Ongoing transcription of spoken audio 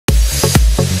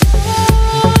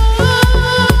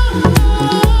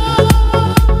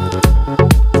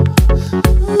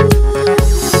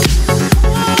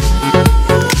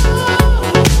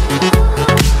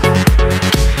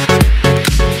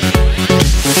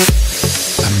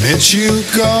You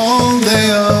cold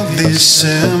day of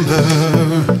December,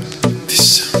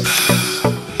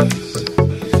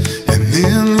 and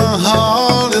in my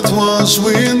heart it was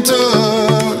winter,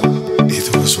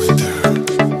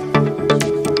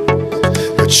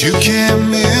 but you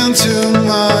came into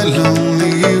my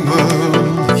lonely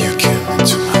world, you came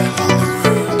into my lonely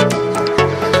world.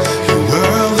 You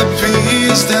were the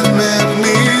peace that made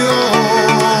me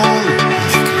whole,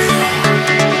 make me whole.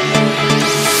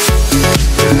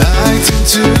 Light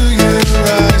into